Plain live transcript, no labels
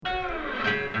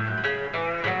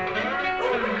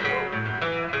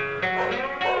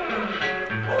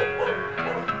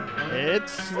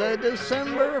It's the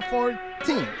December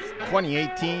 14th,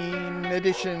 2018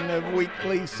 edition of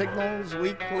Weekly Signals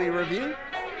Weekly Review.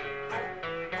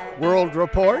 World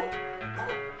Report,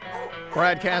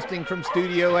 broadcasting from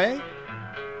Studio A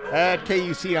at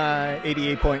KUCI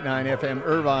 88.9 FM,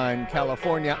 Irvine,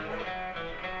 California.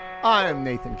 I'm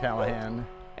Nathan Callahan.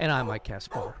 And I'm Mike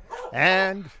Caspar.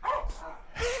 And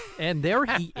there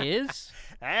he is.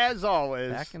 As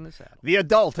always, Back in the saddle. The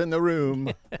adult in the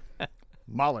room,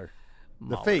 Mahler,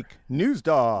 the fake news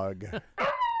dog.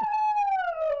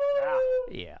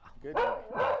 Yeah. Good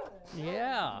boy.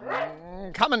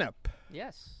 Yeah. Coming up,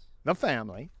 Yes. the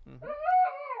family.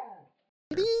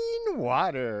 Clean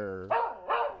water.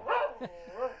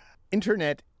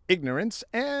 Internet ignorance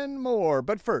and more.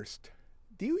 But first,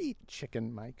 do you eat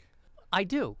chicken, Mike? I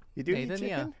do. You do Nathan, eat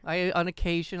chicken? Yeah. On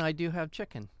occasion, I do have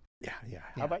chicken. Yeah.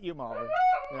 How about you, Mahler?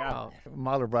 Yeah. Oh.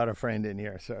 Mahler brought a friend in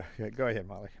here, so go ahead,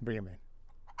 Mahler. Bring him in.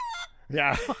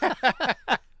 Yeah.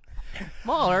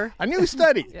 Mahler. A new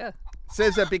study Yeah.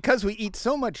 says that because we eat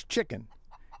so much chicken,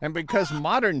 and because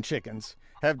modern chickens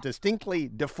have distinctly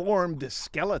deformed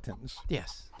skeletons,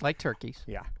 Yes. Like turkeys.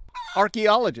 yeah,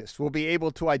 archaeologists will be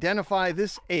able to identify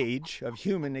this age of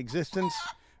human existence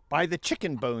by the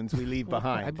chicken bones we leave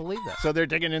behind. I believe that. So they're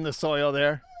digging in the soil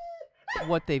there.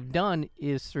 What they've done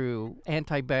is through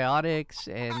antibiotics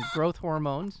and growth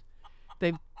hormones,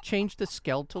 they've changed the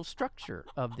skeletal structure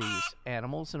of these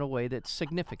animals in a way that's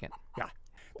significant. Yeah,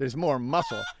 there's more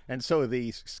muscle, and so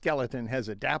the skeleton has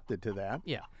adapted to that.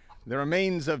 Yeah. The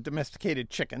remains of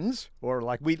domesticated chickens, or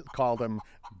like we call them,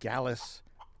 Gallus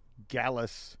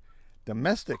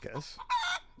domesticus,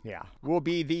 will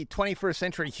be the 21st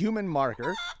century human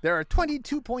marker. There are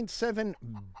 22.7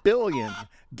 billion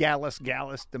Gallus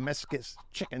domesticus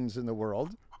chickens in the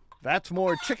world. That's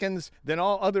more chickens than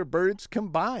all other birds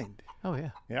combined. Oh,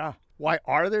 yeah. Yeah. Why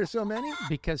are there so many?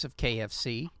 Because of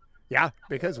KFC. Yeah,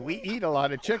 because we eat a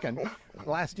lot of chicken.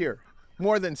 Last year,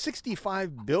 more than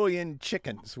 65 billion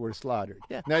chickens were slaughtered.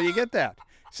 Yeah. Now, you get that.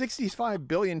 65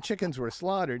 billion chickens were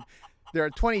slaughtered. There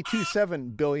are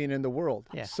 22.7 billion in the world.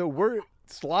 Yeah. So we're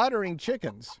slaughtering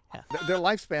chickens. Yeah. Their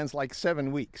lifespan's like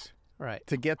 7 weeks Right.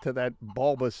 to get to that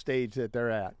bulbous stage that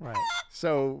they're at. Right.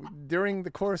 So during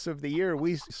the course of the year,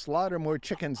 we slaughter more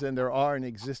chickens than there are in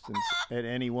existence at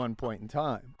any one point in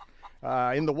time.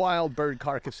 In the wild, bird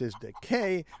carcasses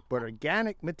decay, but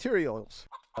organic materials,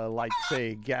 like,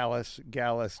 say, Gallus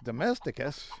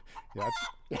domesticus,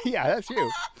 that's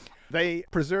you, they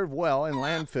preserve well in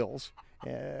landfills.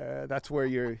 That's where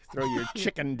you throw your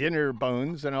chicken dinner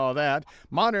bones and all that.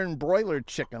 Modern broiler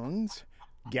chickens,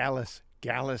 Gallus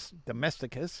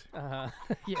domesticus,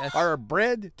 Yes. are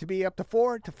bred to be up to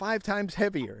 4 to 5 times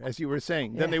heavier, as you were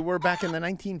saying, than they were back in the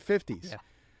 1950s. Yeah.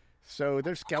 So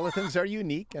their skeletons are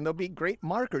unique, and they'll be great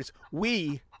markers.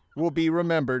 We will be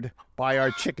remembered by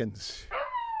our chickens.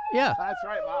 Yeah. That's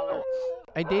right, Mahler.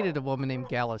 I dated a woman named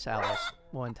Gallus Alice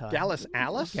one time. Gallus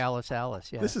Alice? Gallus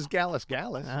Alice, yeah. This is Gallus.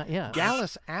 Yeah.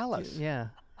 Gallus Alice. Yeah.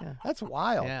 That's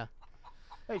wild. Yeah.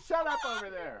 Hey, shut up over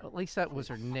there. At least that was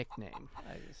her nickname.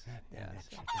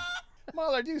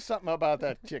 Mahler, do something about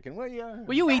that chicken, will you?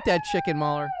 Will you eat that chicken,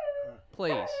 Mahler?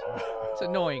 Please. It's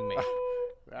annoying me.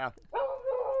 Yeah.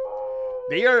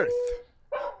 The Earth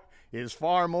is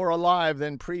far more alive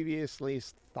than previously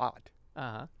thought.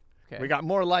 Uh-huh. Okay. We got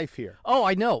more life here. Oh,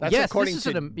 I know. That's yes, according this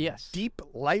is to yes. deep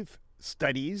life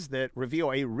studies that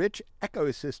reveal a rich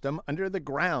ecosystem under the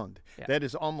ground that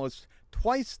is almost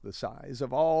twice the size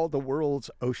of all the world's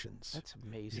oceans. That's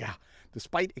amazing. Yeah.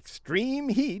 Despite extreme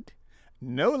heat,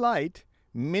 no light,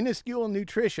 minuscule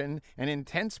nutrition, and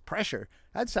intense pressure.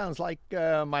 That sounds like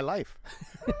my life.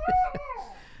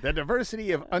 The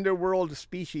diversity of underworld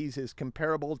species is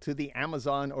comparable to the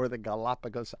Amazon or the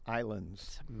Galapagos Islands.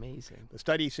 It's amazing. The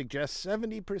study suggests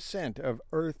 70% of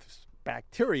Earth's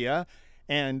bacteria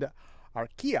and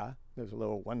archaea, those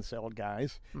little one-celled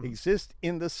guys, exist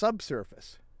in the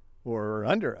subsurface or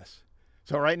under us.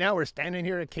 So right now we're standing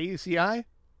here at KUCI.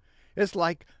 It's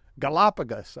like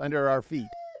Galapagos under our feet.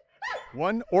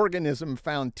 One organism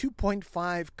found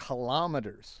 2.5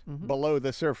 kilometers below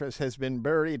the surface has been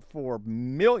buried for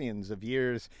millions of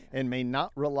years and may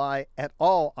not rely at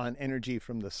all on energy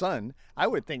from the sun. I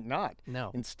would think not. No.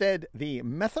 Instead, the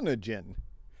methanogen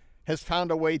has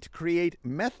found a way to create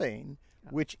methane,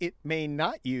 which it may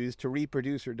not use to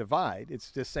reproduce or divide.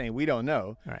 It's just saying we don't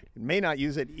know. Right. It may not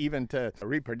use it even to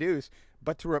reproduce,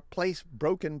 but to replace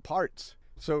broken parts.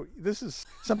 So this is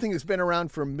something that's been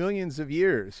around for millions of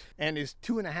years and is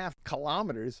 2.5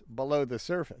 kilometers below the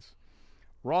surface.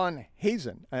 Ron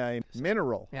Hazen, a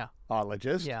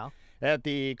mineralologist at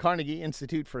the Carnegie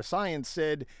Institute for Science,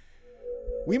 said,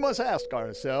 "We must ask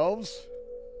ourselves,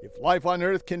 If life on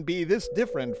Earth can be this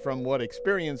different from what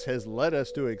experience has led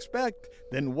us to expect,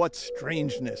 then what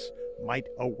strangeness might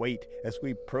await as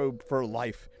we probe for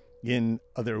life in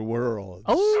other worlds?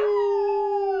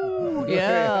 Oh,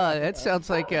 yeah, that sounds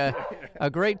like a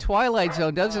great Twilight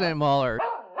Zone, doesn't it, Mahler?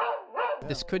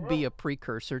 This could be a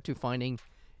precursor to finding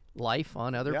life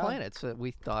on other planets.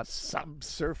 We thought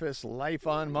subsurface life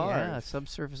on Mars. Yeah,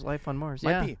 subsurface life on Mars.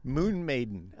 Might be Moon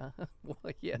Maiden. Well,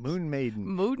 yes. Moon Maiden.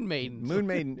 Moon Maiden. Moon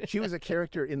Maiden. She was a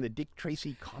character in the Dick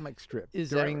Tracy comic strip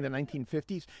during the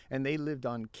 1950s, and they lived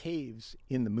on caves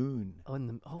in the moon.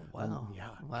 Oh, wow.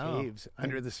 Wow. Caves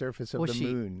under the surface of the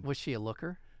moon. Was she a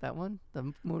looker? That one,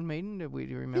 the Moon Maiden. Do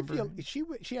we remember?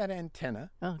 She had antenna.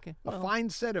 Oh, okay. A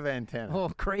fine set of antenna. Oh,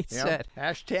 great set.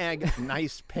 Hashtag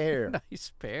nice pair.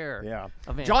 Nice pair. Yeah.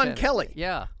 Of John antenna. Kelly.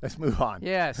 Yeah. Let's move on.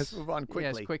 Yes. Let's move on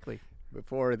quickly. Yes, quickly.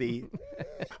 Before the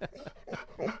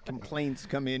complaints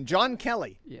come in. John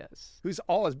Kelly. Yes. Who's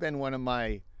always been one of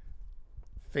my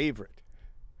favorite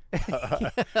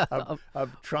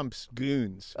of Trump's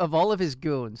goons. Of all of his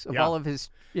goons, of all of his,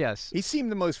 yes. He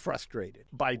seemed the most frustrated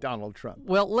by Donald Trump.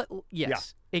 Well,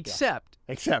 yes. Except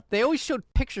they always showed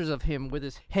pictures of him with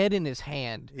his head in his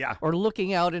hand, or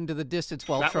looking out into the distance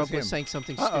while Trump was saying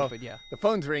something stupid. Yeah, the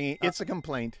phone's ringing. It's a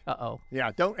complaint.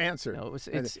 Yeah, don't answer. No,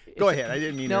 go ahead. I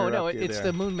didn't mean to interrupt you it's there.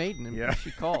 the Moon Maiden. Yeah,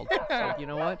 she called. So, you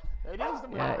know what? It is the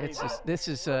Moon Maiden. This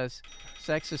is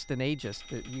sexist and ageist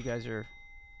that you guys are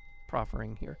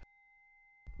proffering here.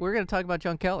 We're going to talk about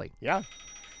John Kelly. Yeah,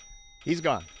 he's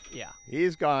gone. Yeah,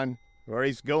 he's gone. Or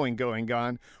he's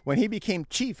gone. When he became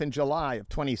chief in July of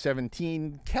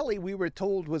 2017, Kelly, we were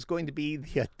told, was going to be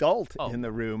the adult in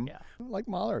the room. Yeah. Like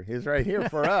Mahler. He's right here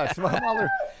for us. Mahler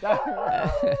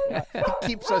he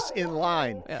keeps us in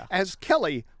line, as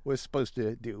Kelly was supposed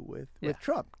to do with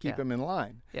Trump. Keep him in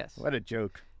line. Yes. What a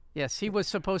joke. Yes, he was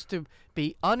supposed to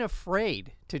be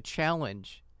unafraid to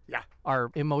challenge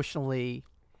our emotionally,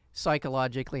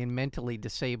 psychologically, and mentally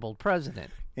disabled president.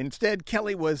 Instead,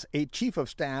 Kelly was a chief of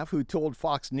staff who told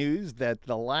Fox News that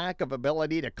the lack of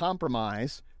ability to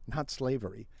compromise, not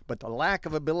slavery, but the lack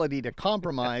of ability to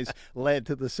compromise led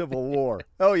to the Civil War.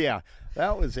 Oh, yeah,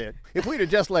 that was it. If we'd have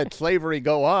just let slavery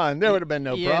go on, there would have been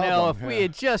no problem. You know, if we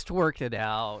had just worked it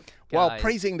out. While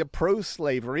praising the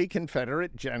pro-slavery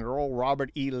Confederate General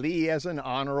Robert E. Lee as an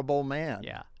honorable man.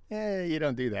 Yeah. You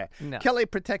don't do that. No. Kelly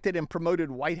protected and promoted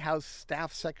White House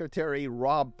Staff Secretary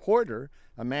Rob Porter,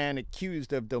 a man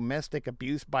accused of domestic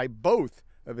abuse by both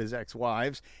of his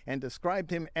ex-wives, and described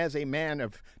him as a man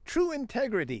of true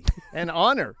integrity and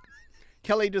honor.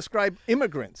 Kelly described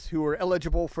immigrants who were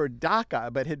eligible for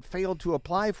DACA but had failed to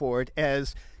apply for it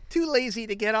as too lazy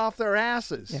to get off their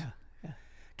asses. Yeah.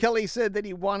 Kelly said that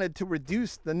he wanted to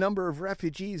reduce the number of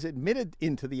refugees admitted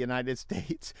into the United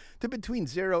States to between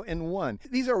 0 and 1.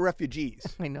 These are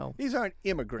refugees. I know. These aren't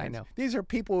immigrants. I know. These are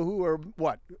people who are,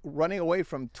 running away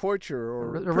from torture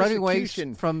or running away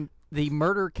persecution. from the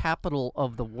murder capital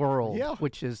of the world,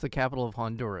 which is the capital of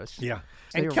Honduras. Yeah.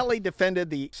 So and Kelly defended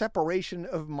the separation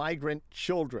of migrant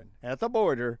children at the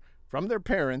border from their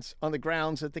parents on the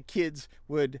grounds that the kids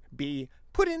would be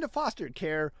put into foster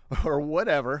care or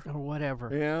whatever.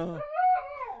 Yeah.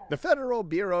 The Federal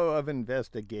Bureau of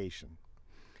Investigation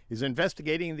is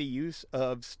investigating the use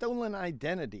of stolen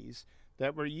identities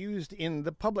that were used in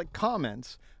the public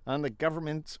comments on the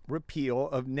government's repeal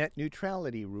of net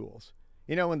neutrality rules.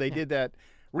 You know, when they did that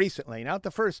recently, not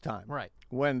the first time. Right.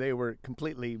 When they were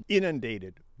completely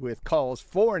inundated with calls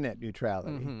for net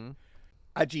neutrality. Mm-hmm.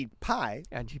 Ajit Pai,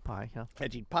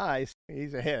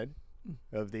 he's the head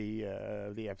of the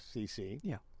FCC.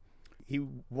 Yeah. He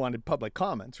wanted public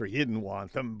comments, or he didn't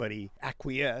want them, but he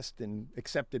acquiesced and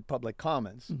accepted public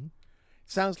comments. Mm-hmm.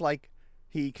 Sounds like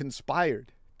he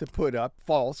conspired to put up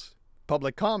false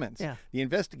public comments. Yeah. The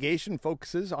investigation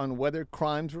focuses on whether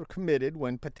crimes were committed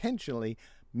when potentially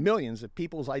millions of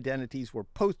people's identities were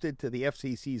posted to the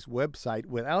FCC's website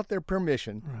without their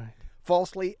permission,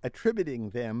 falsely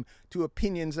attributing them to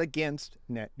opinions against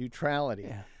net neutrality.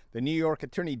 Yeah. The New York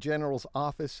Attorney General's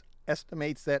office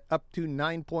estimates that up to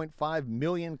 9.5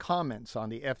 million comments on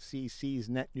the FCC's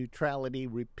net neutrality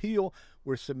repeal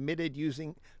were submitted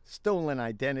using stolen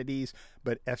identities,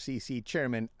 but FCC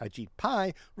Chairman Ajit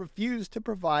Pai refused to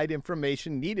provide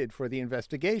information needed for the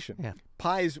investigation. Yeah.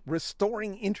 Pai's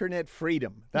restoring internet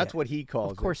freedom, that's what he calls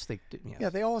it. Of course they do. Yeah,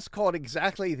 they always call it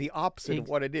exactly the opposite of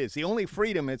what it is. The only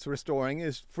freedom it's restoring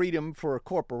is freedom for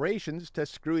corporations to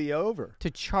screw you over. To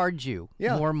charge you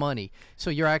more money. So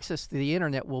your access to the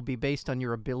internet will be based on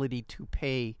your ability to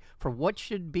pay for what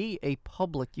should be a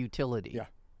public utility. Yeah.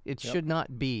 It should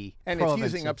not be. And it's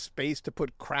using up space to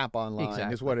put crap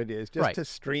online is what it is. Just to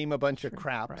stream a bunch of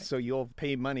crap so you'll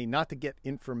pay money not to get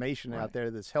information out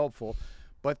there that's helpful,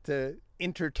 but to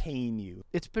entertain you.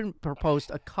 It's been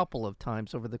proposed a couple of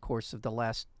times over the course of the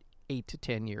last 8 to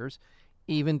 10 years,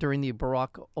 even during the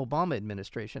Barack Obama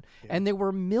administration. Yeah. And there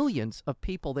were millions of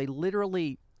people. They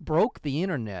literally broke the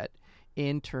internet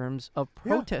in terms of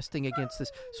protesting against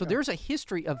this. So there's a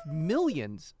history of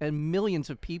millions and millions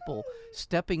of people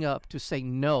stepping up to say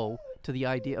no to the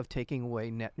idea of taking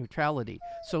away net neutrality.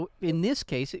 So in this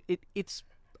case, it's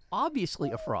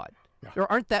obviously a fraud. Yeah. There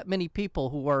aren't that many people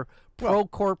who are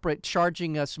pro-corporate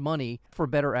charging us money for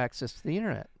better access to the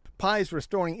internet. PI's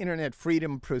Restoring Internet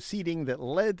Freedom proceeding that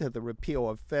led to the repeal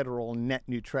of federal net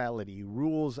neutrality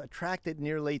rules attracted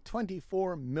nearly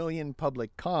 24 million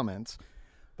public comments.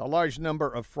 The large number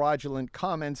of fraudulent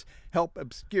comments help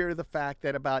obscure the fact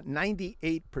that about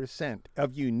 98%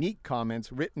 of unique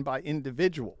comments written by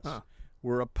individuals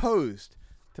were opposed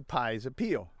to PI's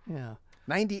appeal. Yeah.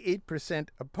 98%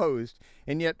 opposed,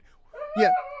 and yet,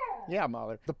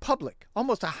 Mahler, the public,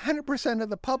 almost 100% of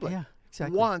the public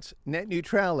wants net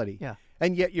neutrality. Yeah.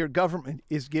 And yet your government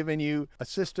is giving you a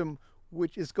system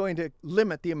which is going to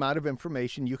limit the amount of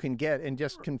information you can get and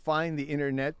just confine the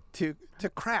internet to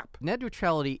crap. Net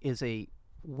neutrality is a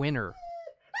winner.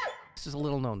 This is a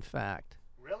little-known fact.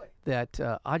 Really? That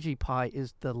Ajit Pai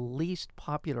is the least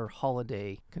popular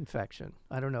holiday confection.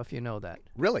 I don't know if you know that.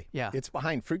 Really? Yeah. It's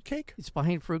behind fruitcake? It's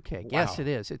behind fruitcake. Wow. Yes, it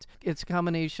is. It's a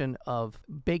combination of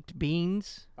baked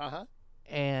beans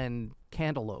and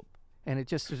cantaloupe. And it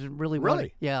just isn't really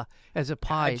as a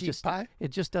pie. Pie? It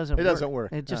just doesn't work. It doesn't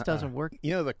work. It just doesn't work.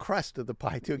 You know, the crust of the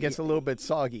pie, too, gets a little bit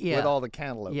soggy with all the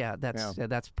cantaloupe. Yeah, that's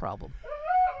a problem.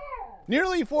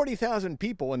 Nearly 40,000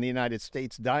 people in the United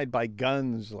States died by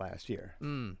guns last year.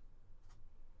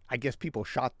 I guess people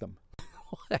shot them.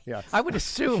 I would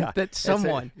assume that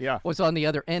someone was on the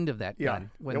other end of that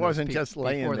gun when it wasn't just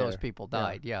laying before there. Those people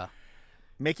died.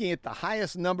 Making it the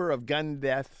highest number of gun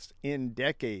deaths in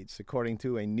decades, according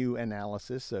to a new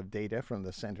analysis of data from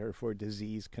the Center for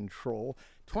Disease Control.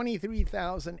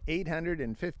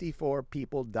 23,854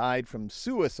 people died from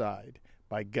suicide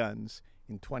by guns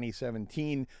in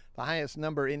 2017, the highest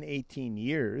number in 18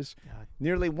 years.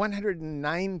 Nearly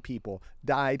 109 people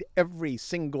died every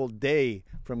single day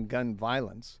from gun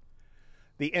violence.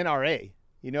 The NRA,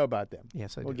 you know about them.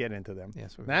 Yes, I do. We'll get into them.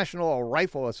 Yes, we will. National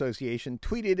Rifle Association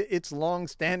tweeted its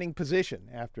long-standing position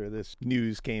after this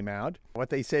news came out.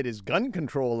 What they said is gun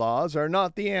control laws are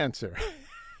not the answer.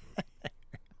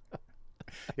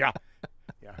 Yeah.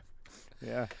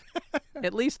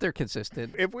 At least they're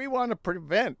consistent. If we want to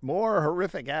prevent more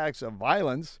horrific acts of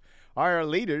violence, our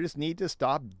leaders need to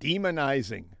stop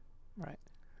demonizing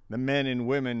the men and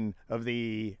women of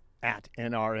the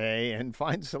 @NRA and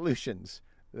find solutions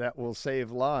that will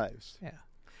save lives.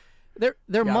 There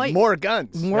might more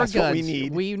guns. That's what we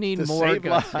need. We need to more save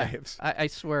guns. lives. I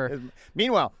swear.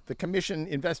 Meanwhile, the commission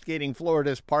investigating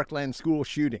Florida's Parkland school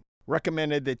shooting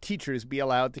recommended that teachers be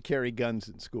allowed to carry guns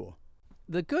in school.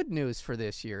 The good news for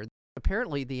this year,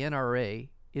 apparently the NRA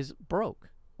is broke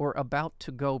or about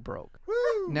to go broke.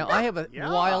 Woo! Now, I have a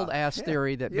wild-ass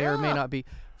theory that may or may not be.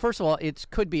 First of all, it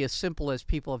could be as simple as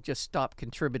people have just stopped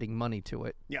contributing money to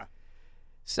it. Yeah.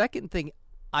 Second thing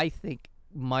I think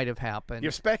might have happened.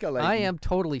 You're speculating. I am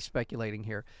totally speculating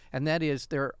here. And that is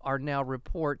there are now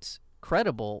reports,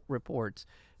 credible reports,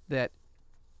 that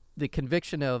the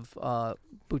conviction of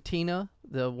Butina,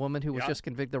 the woman who was just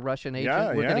convicted, the Russian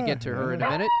agent, we're going to get to her in a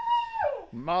minute.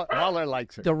 Mahler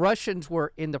likes her. The Russians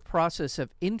were in the process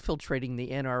of infiltrating the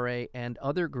NRA and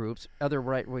other groups, other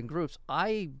right-wing groups.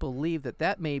 I believe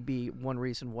that may be one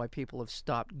reason why people have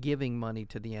stopped giving money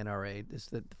to the NRA, is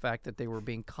the fact that they were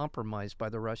being compromised by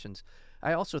the Russians.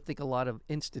 I also think a lot of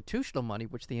institutional money,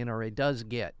 which the NRA does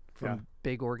get from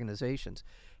big organizations,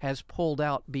 has pulled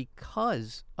out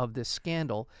because of this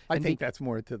scandal. I think that's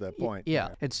more to the point.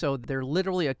 Yeah, and so they're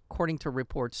literally, according to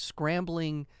reports,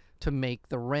 scrambling to make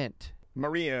the rent.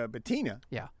 Maria Butina,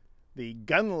 the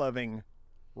gun-loving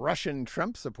Russian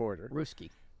Trump supporter,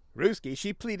 Ruski,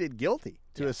 she pleaded guilty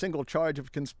to a single charge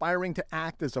of conspiring to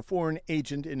act as a foreign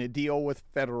agent in a deal with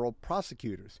federal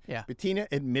prosecutors. Butina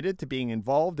admitted to being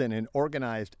involved in an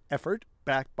organized effort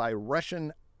backed by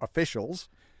Russian officials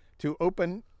to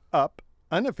open up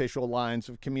unofficial lines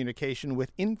of communication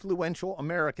with influential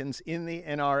Americans in the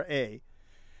NRA.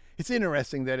 It's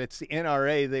interesting that it's the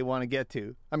NRA they want to get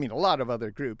to. I mean, a lot of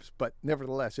other groups, but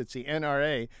nevertheless, it's the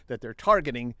NRA that they're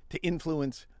targeting to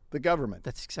influence the government.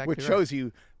 That's exactly which right. shows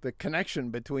you the connection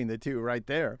between the two right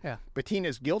there. Yeah.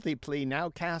 Bettina's guilty plea now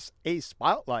casts a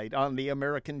spotlight on the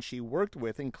Americans she worked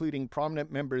with, including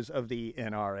prominent members of the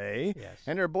NRA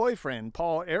and her boyfriend,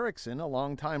 Paul Erickson, a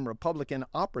longtime Republican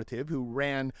operative who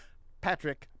ran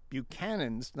Patrick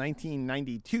Buchanan's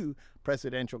 1992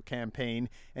 presidential campaign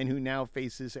and who now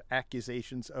faces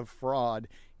accusations of fraud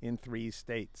in 3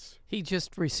 states. He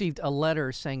just received a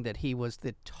letter saying that he was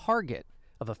the target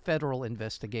of a federal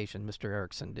investigation, Mr.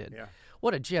 Erickson did. Yeah.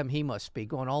 What a gem he must be,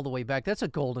 going all the way back. That's a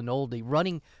golden oldie,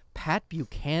 running Pat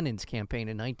Buchanan's campaign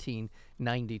in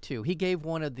 1992. He gave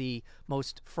one of the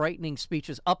most frightening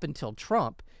speeches up until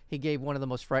Trump. He gave one of the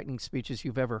most frightening speeches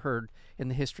you've ever heard in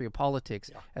the history of politics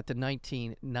at the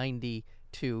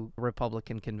 1992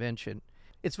 Republican Convention.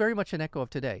 It's very much an echo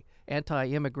of today,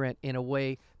 anti-immigrant in a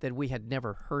way that we had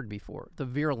never heard before, the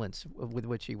virulence with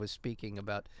which he was speaking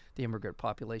about the immigrant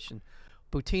population.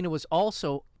 Butina was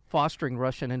also fostering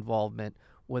Russian involvement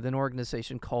with an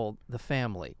organization called the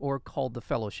Family or called the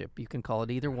Fellowship. You can call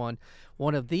it either one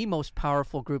of the most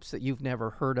powerful groups that you've never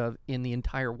heard of in the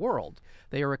entire world.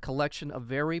 They are a collection of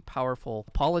very powerful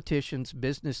politicians,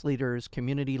 business leaders,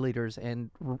 community leaders, and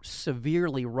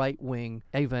severely right-wing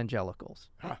evangelicals.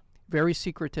 Very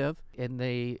secretive, and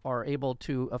they are able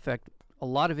to affect a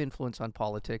lot of influence on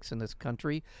politics in this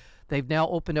country. They've now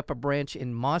opened up a branch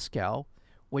in Moscow,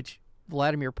 which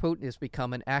Vladimir Putin has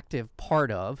become an active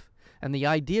part of. And the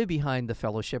idea behind the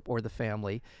Fellowship or the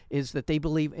Family is that they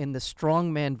believe in the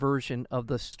strongman version of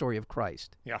the story of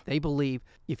Christ. Yeah. They believe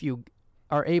if you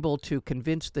are able to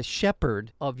convince the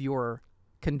shepherd of your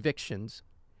convictions,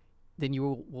 then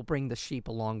you will bring the sheep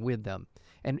along with them.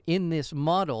 And in this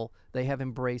model, they have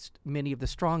embraced many of the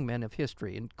strongmen of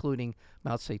history, including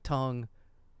Mao Zedong,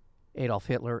 Adolf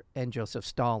Hitler, and Joseph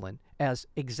Stalin, as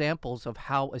examples of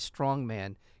how a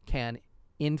strongman can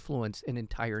influence an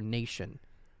entire nation.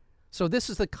 So this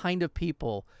is the kind of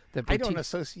people that... I don't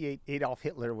associate Adolf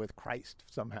Hitler with Christ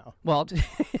somehow. Well,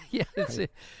 yeah,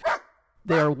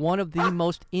 they are one of the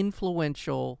most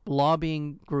influential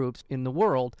lobbying groups in the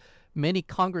world. Many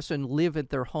congressmen live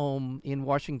at their home in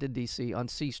Washington, D.C. on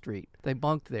C Street. They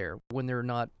bunk there when they're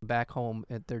not back home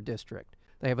at their district.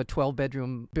 They have a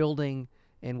 12-bedroom building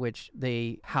in which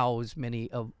they house many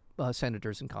of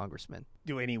senators and congressmen.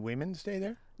 Do any women stay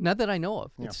there? Not that I know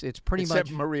of. Yeah. It's pretty Except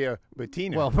much... Maria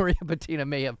Butina. Well, Maria Butina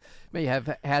may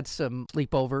have had some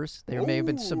sleepovers. There may have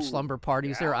been some slumber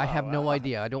parties there. I have no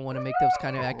idea. I don't want to make those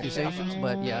kind of accusations,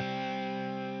 but yeah.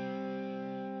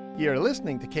 You're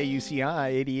listening to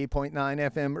KUCI 88.9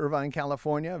 FM, Irvine,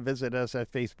 California. Visit us at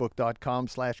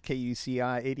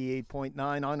facebook.com/KUCI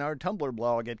 88.9, on our Tumblr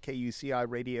blog at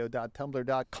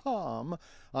kuciradio.tumblr.com,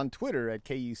 on Twitter at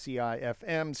KUCI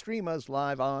FM. Stream us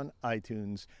live on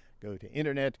iTunes. Go to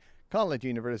Internet, College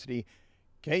University,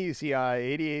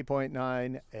 KUCI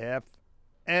 88.9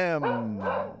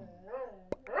 FM.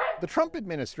 The Trump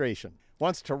administration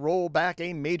wants to roll back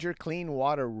a major clean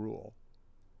water rule.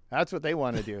 That's what they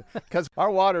want to do, because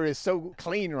our water is so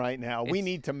clean right now. We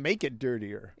need to make it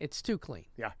dirtier. It's too clean.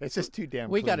 Yeah, it's just too damn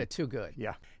clean. We got it too good.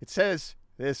 Yeah. It says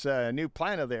this new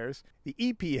plan of theirs, the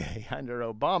EPA under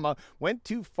Obama, went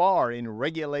too far in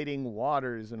regulating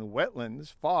waters and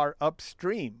wetlands far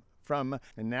upstream from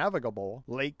navigable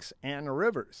lakes and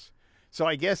rivers. So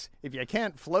I guess if you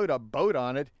can't float a boat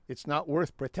on it, it's not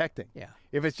worth protecting. Yeah.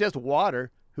 If it's just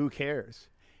water, who cares?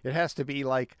 It has to be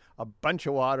like a bunch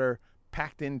of water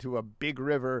packed into a big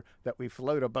river that we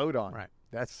float a boat on. Right.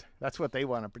 That's what they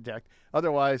want to protect.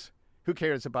 Otherwise, who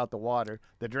cares about the water,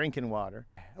 the drinking water?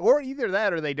 Or either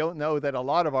that or they don't know that a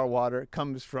lot of our water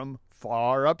comes from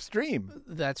far upstream.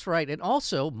 That's right. And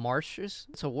also marshes.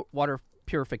 It's a water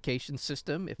purification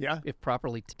system if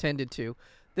properly tended to.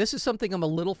 This is something I'm a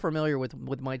little familiar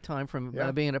with my time from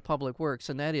being at Public Works,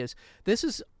 and that is this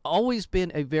has always been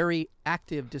a very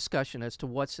active discussion as to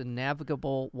what's a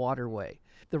navigable waterway.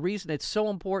 The reason it's so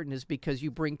important is because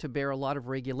you bring to bear a lot of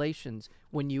regulations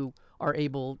when you are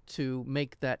able to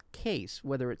make that case,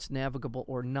 whether it's navigable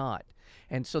or not.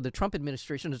 And so the Trump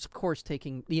administration is, of course,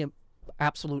 taking the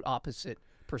absolute opposite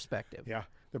perspective. Yeah.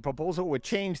 The proposal would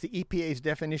change the EPA's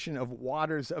definition of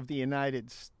waters of the United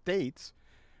States,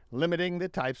 limiting the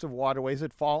types of waterways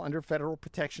that fall under federal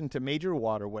protection to major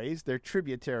waterways, their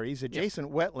tributaries,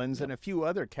 adjacent wetlands, and a few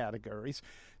other categories,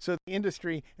 so the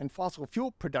industry and fossil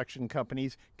fuel production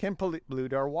companies can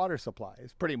pollute our water supply.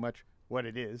 It's pretty much what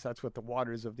it is. That's what the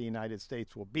waters of the United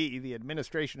States will be. The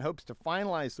administration hopes to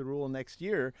finalize the rule next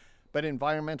year, but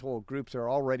environmental groups are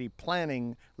already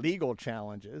planning legal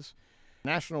challenges.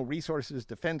 National Resources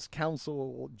Defense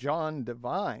Counsel John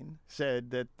Devine said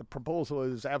that the proposal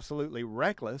is absolutely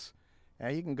reckless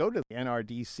You can go to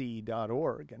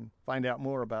nrdc.org and find out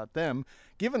more about them.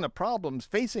 Given the problems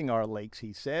facing our lakes,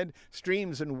 he said,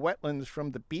 streams and wetlands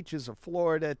from the beaches of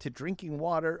Florida to drinking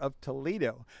water of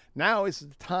Toledo, now is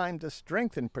the time to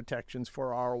strengthen protections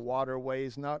for our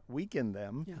waterways, not weaken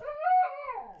them. Yeah.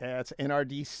 That's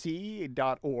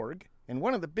nrdc.org. And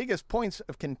one of the biggest points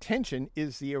of contention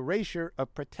is the erasure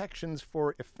of protections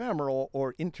for ephemeral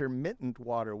or intermittent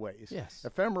waterways. Yes.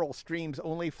 Ephemeral streams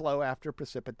only flow after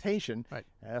precipitation, Right.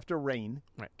 after rain.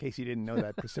 Right. In case you didn't know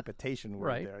that precipitation word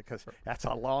Right. there, because that's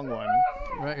a long one.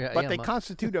 Right, yeah, But yeah, they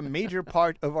constitute a major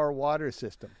part of our water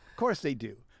system. Of course they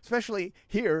do, especially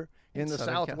here in the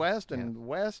Southern Southwest Cal- and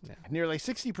West. Yeah. Nearly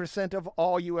 60% of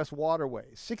all U.S.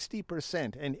 waterways,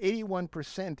 60% and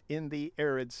 81% in the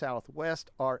arid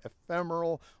Southwest are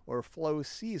ephemeral or flow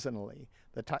seasonally,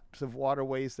 the types of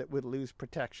waterways that would lose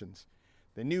protections.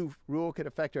 The new rule could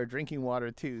affect our drinking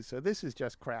water, too, so this is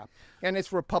just crap. And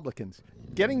it's Republicans.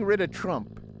 Getting rid of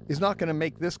Trump is not going to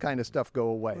make this kind of stuff go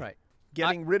away. Right.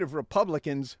 Getting rid of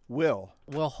Republicans will.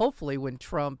 Well, hopefully when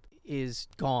Trump is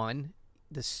gone,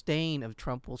 the stain of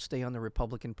Trump will stay on the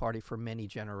Republican Party for many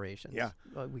generations. Yeah.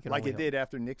 We can Like only it hope. did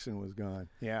after Nixon was gone.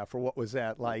 Yeah, for what was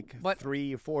that, like But-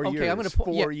 3 or 4 Okay, years? I'm going to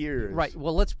 4 years. Right.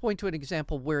 Well, let's point to an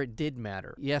example where it did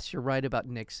matter. Yes, you're right about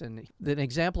Nixon. An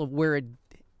example of where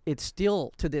it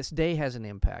still to this day has an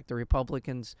impact. The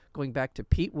Republicans, going back to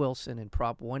Pete Wilson in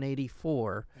Prop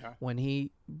 184, when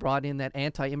he brought in that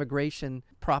anti-immigration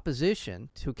proposition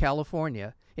to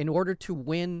California in order to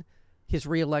win his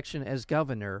reelection as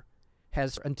governor,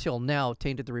 has until now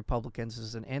tainted the Republicans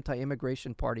as an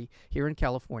anti-immigration party here in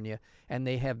California, and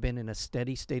they have been in a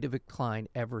steady state of decline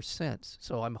ever since.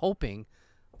 So I'm hoping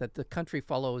that the country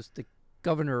follows the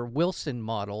Governor Wilson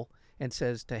model and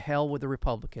says to hell with the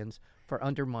Republicans for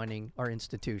undermining our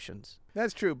institutions.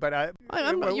 That's true, but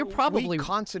you're probably we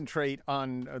concentrate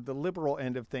on the liberal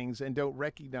end of things and don't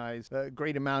recognize a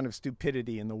great amount of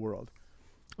stupidity in the world.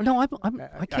 No,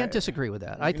 I can't disagree with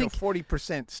that. I think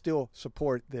 40% still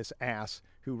support this ass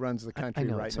who runs the country I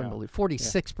know right it's now. unbelievable.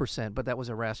 46%, but that was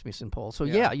a Rasmussen poll. So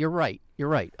Yeah. yeah, you're right. You're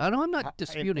right. I'm not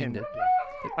disputing that.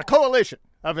 A coalition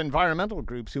of environmental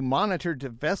groups who monitor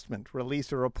divestment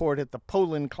released a report at the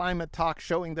Poland Climate Talk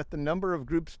showing that the number of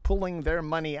groups pulling their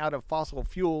money out of fossil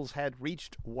fuels had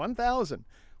reached 1,000.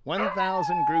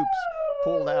 1,000 groups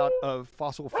pulled out of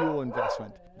fossil fuel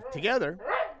investment. Together,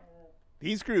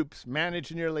 these groups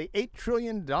manage nearly $8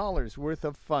 trillion worth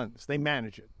of funds. They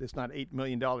manage it. There's not $8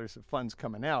 million of funds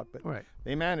coming out, but Right.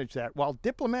 they manage that. While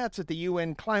diplomats at the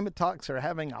UN climate talks are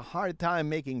having a hard time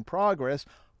making progress,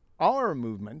 our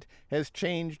movement has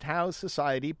changed how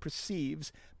society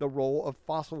perceives the role of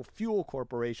fossil fuel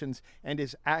corporations and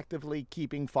is actively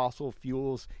keeping fossil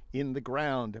fuels in the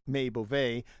ground. May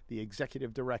Beauvais, the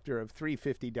executive director of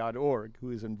 350.org,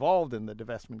 who is involved in the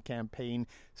divestment campaign,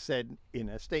 said in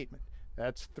a statement.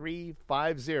 That's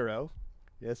 350.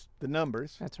 Yes, the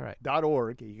numbers. That's right.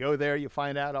 .org. You go there, you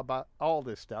find out about all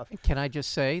this stuff. Can I just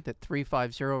say that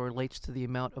 350 relates to the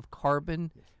amount of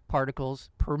carbon particles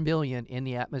per million in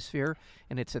the atmosphere,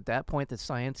 and it's at that point that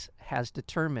science has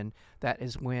determined that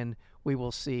is when we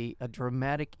will see a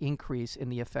dramatic increase in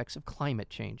the effects of climate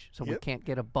change. So we Yep. can't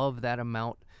get above that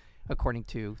amount, according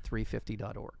to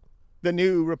 350.org. The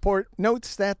new report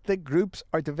notes that the groups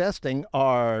are divesting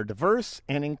are diverse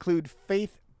and include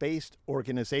faith-based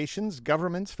organizations,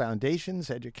 governments,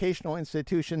 foundations, educational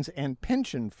institutions, and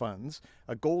pension funds.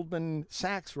 A Goldman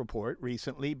Sachs report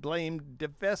recently blamed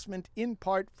divestment in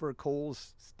part for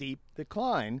coal's steep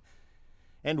decline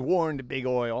and warned big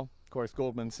oil, of course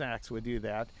Goldman Sachs would do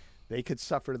that, they could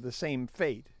suffer the same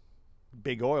fate.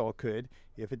 Big oil could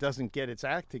if it doesn't get its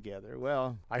act together.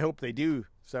 Well, I hope they do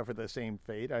suffer the same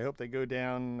fate. I hope they go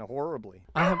down horribly.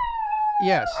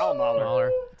 Yes. Ow,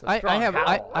 Mahler. It's a I strong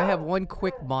howl. have one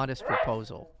quick modest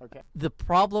proposal. Okay. The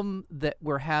problem that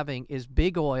we're having is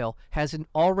big oil has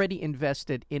already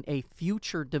invested in a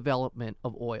future development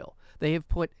of oil. They have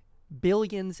put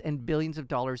billions and billions of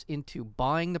dollars into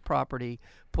buying the property,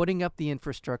 putting up the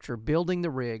infrastructure, building the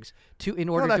rigs in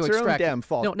order Well, that's to their own extract. damn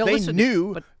fault. No, they listen,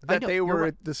 knew but I that know, they you're were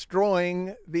right.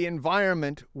 destroying the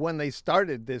environment when they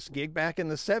started this gig back in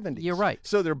the 70s. You're right.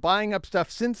 So they're buying up stuff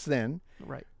since then.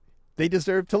 Right. They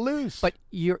deserve to lose. But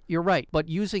you're right. But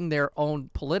using their own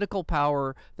political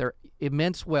power, their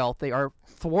immense wealth, they are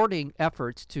thwarting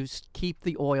efforts to keep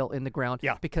the oil in the ground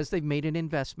because they've made an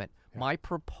investment. My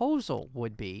proposal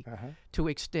would be to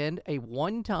extend a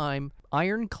one-time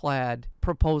ironclad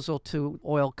proposal to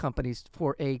oil companies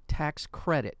for a tax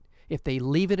credit. If they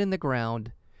leave it in the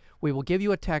ground, We will give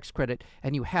you a tax credit,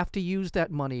 and you have to use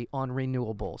that money on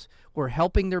renewables. We're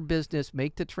helping their business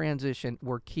make the transition.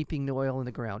 We're keeping the oil in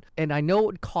the ground. And I know it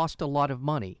would cost a lot of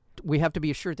money. We have to be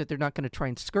assured that they're not going to try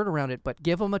and skirt around it, but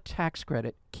give them a tax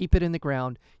credit, keep it in the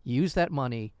ground, use that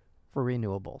money for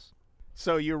renewables.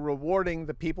 So you're rewarding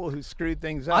the people who screwed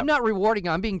things up. I'm not rewarding.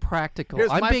 I'm being practical. Here's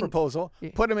my proposal.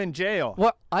 Put them in jail.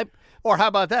 Well, Or how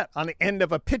about that? On the end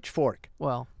of a pitchfork.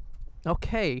 Well,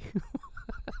 okay.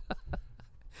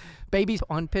 Babies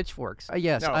on pitchforks.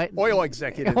 Yes. No, oil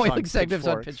executives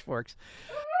on pitchforks.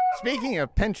 Speaking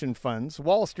of pension funds,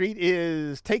 Wall Street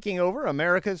is taking over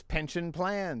America's pension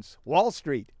plans. Wall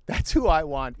Street. That's who I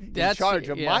want in charge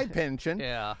of my pension.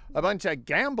 Yeah. A bunch of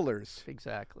gamblers.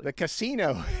 Exactly. The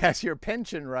casino has your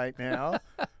pension right now.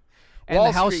 And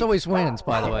the house always wins,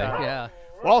 by the way. Yeah.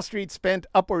 Wall Street spent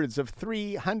upwards of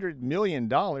 $300 million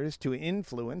to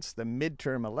influence the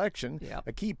midterm election. Yep.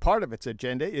 A key part of its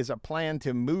agenda is a plan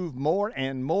to move more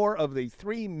and more of the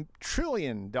 $3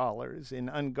 trillion in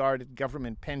unguarded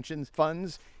government pensions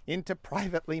funds into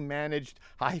privately managed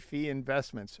high-fee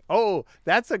investments. Oh,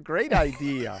 that's a great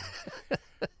idea.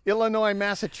 Illinois,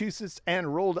 Massachusetts,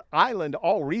 and Rhode Island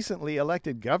all recently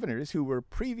elected governors who were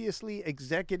previously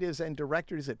executives and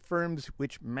directors at firms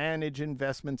which manage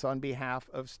investments on behalf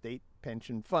of state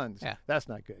pension funds. Yeah. That's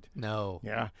not good. No.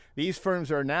 Yeah. These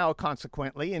firms are now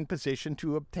consequently in position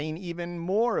to obtain even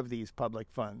more of these public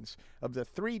funds. Of the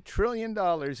 $3 trillion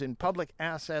in public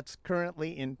assets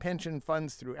currently in pension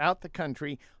funds throughout the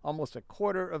country, almost a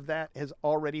quarter of that has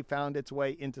already found its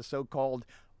way into so-called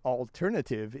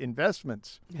alternative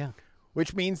investments. Yeah.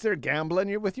 Which means they're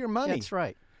gambling with your money. That's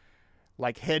right.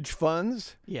 Like hedge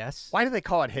funds. Yes. Why do they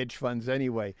call it hedge funds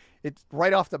anyway? It's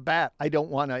right off the bat. I don't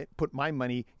want to put my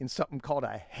money in something called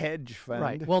a hedge fund.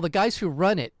 Right. Well, the guys who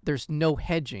run it, there's no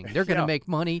hedging. They're going to make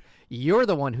money. You're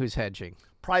the one who's hedging.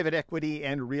 Private equity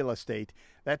and real estate.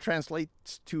 That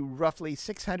translates to roughly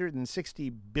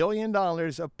 $660 billion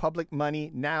of public money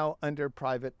now under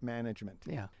private management.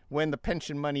 Yeah. When the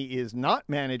pension money is not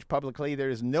managed publicly,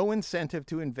 there is no incentive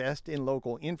to invest in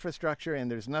local infrastructure, and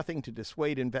there's nothing to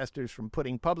dissuade investors from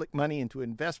putting public money into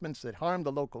investments that harm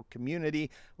the local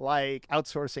community, like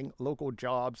outsourcing local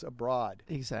jobs abroad.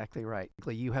 Exactly right.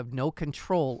 You have no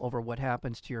control over what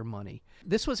happens to your money.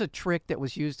 This was a trick that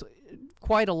was used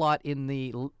quite a lot in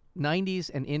the 90s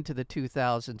and into the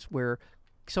 2000s, where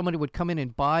somebody would come in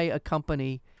and buy a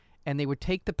company, and they would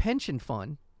take the pension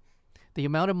fund, the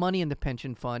amount of money in the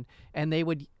pension fund, and they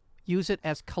would use it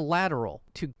as collateral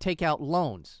to take out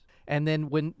loans. And then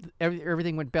when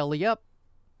everything went belly up,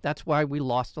 that's why we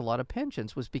lost a lot of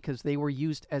pensions, was because they were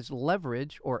used as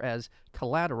leverage or as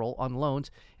collateral on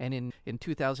loans. And in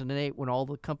 2008, when all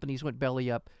the companies went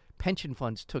belly up, pension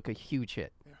funds took a huge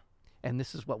hit. Yeah. And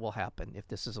this is what will happen if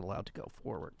this is allowed to go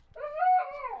forward.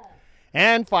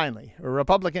 And finally,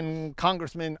 Republican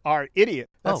congressmen are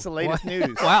idiots. That's the latest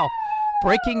news. Wow.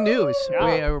 Breaking news.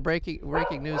 Yeah. We're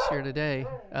breaking news here today.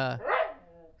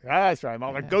 That's right,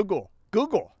 Mahler. Google.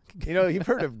 You know, you've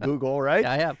heard of Google, right?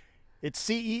 Yeah, I have. Its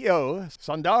CEO,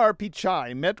 Sundar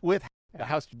Pichai, met with the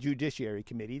House Judiciary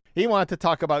Committee. He wanted to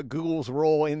talk about Google's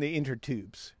role in the inner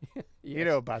tubes. Yes. You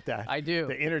know about that. I do.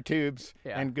 The inner tubes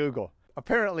and Google.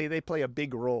 Apparently, they play a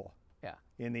big role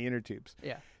in the inner tubes.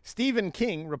 Yeah. Stephen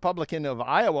King, Republican of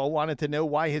Iowa, wanted to know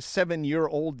why his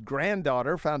 7-year-old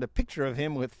granddaughter found a picture of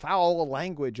him with foul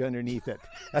language underneath it.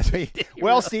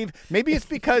 Well, Steve, maybe it's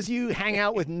because you hang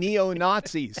out with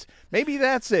neo-Nazis. Maybe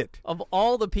that's it. Of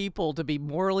all the people to be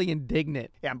morally indignant.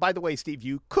 Yeah, and by the way, Steve,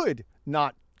 you could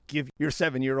not give your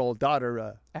 7-year-old daughter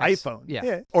an iPhone.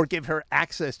 Yeah. Or give her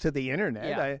access to the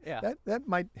internet. That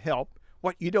might help.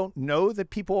 What, you don't know that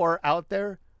people are out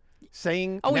there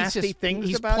saying nasty things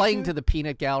he's about playing you? to the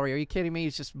peanut gallery. Are you kidding me?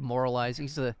 He's just moralizing.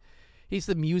 He's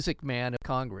the music man of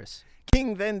Congress.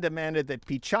 King then demanded that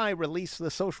Pichai release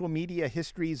the social media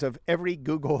histories of every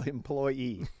Google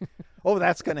employee. Oh,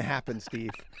 that's going to happen, Steve.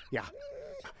 Yeah.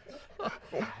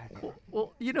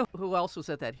 Well, you know who else was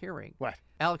at that hearing? What?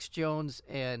 Alex Jones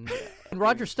and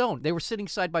Roger Stone. They were sitting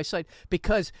side by side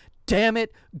because, damn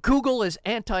it, Google is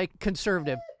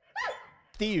anti-conservative.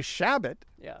 Steve Chabot,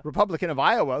 Republican of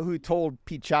Iowa, who told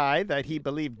Pichai that he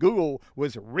believed Google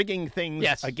was rigging things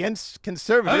against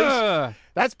conservatives.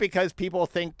 That's because people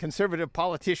think conservative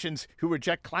politicians who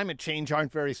reject climate change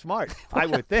aren't very smart, I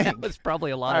would think. That's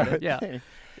probably a lot of it,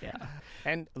 yeah.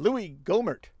 And Louis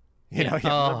Gohmert,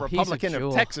 the Republican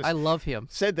of Texas, I love him,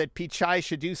 said that Pichai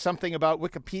should do something about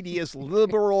Wikipedia's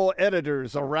liberal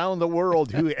editors around the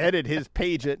world who edit his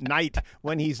page at night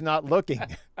when he's not looking.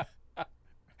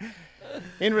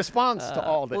 In response to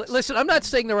all this. Listen, I'm not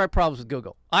saying there are problems with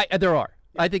Google. There are.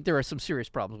 I think there are some serious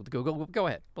problems with Google. Go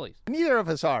ahead, please. Neither of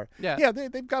us are. Yeah.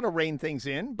 They've got to rein things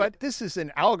in, but this is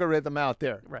an algorithm out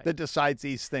there Right. that decides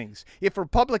these things. If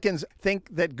Republicans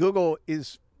think that Google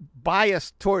is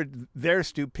biased toward their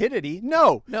stupidity,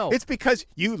 no. It's because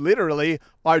you literally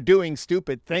are doing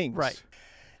stupid things. Right.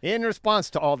 In response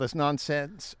to all this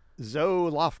nonsense, Zoe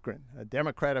Lofgren, a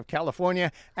Democrat of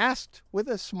California, asked with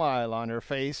a smile on her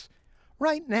face,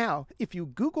 right now, if you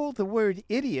Google the word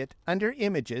idiot under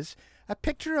images, a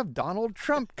picture of Donald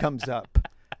Trump comes up.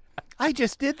 I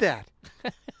just did that.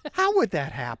 How would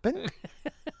that happen?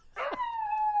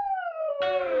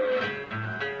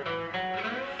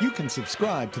 You can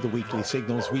subscribe to the Weekly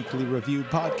Signals Weekly Review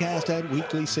podcast at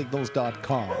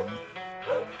weeklysignals.com.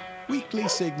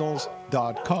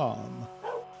 weeklysignals.com.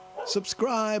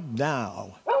 Subscribe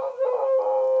now.